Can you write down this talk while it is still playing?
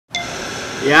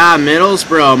Yeah,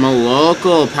 Middlesbrough. I'm a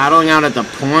local, paddling out at the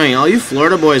point. All you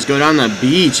Florida boys go down the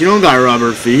beach. You don't got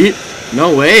rubber feet.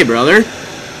 No way, brother.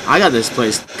 I got this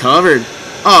place covered.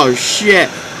 Oh, shit.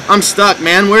 I'm stuck,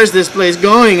 man. Where's this place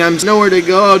going? I'm nowhere to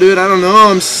go, dude. I don't know.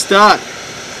 I'm stuck.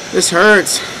 This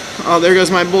hurts. Oh, there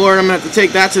goes my board. I'm going to have to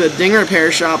take that to the ding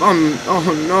repair shop. Oh,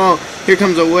 no. Here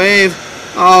comes a wave.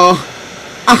 Oh.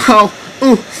 Ow.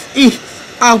 Ooh. Ee.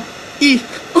 Ow. Ee.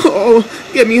 Oh,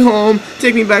 get me home.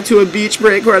 Take me back to a beach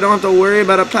break where I don't have to worry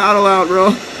about a paddle out, bro.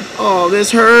 Oh,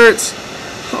 this hurts.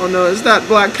 Oh, no. Is that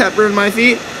black pepper in my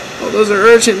feet? Oh, those are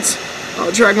urchins.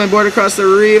 I'll drag my board across the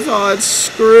reef. Oh, it's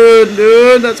screwed,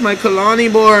 dude. That's my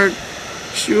Kalani board.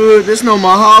 Shoot, there's no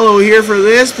mahalo here for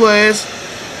this place.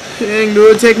 Dang,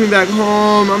 dude, take me back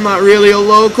home. I'm not really a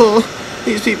local.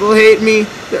 These people hate me.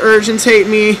 The urchins hate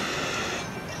me.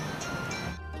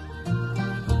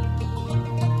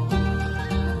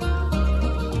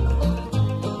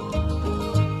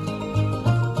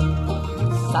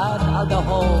 Sad are the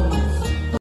homes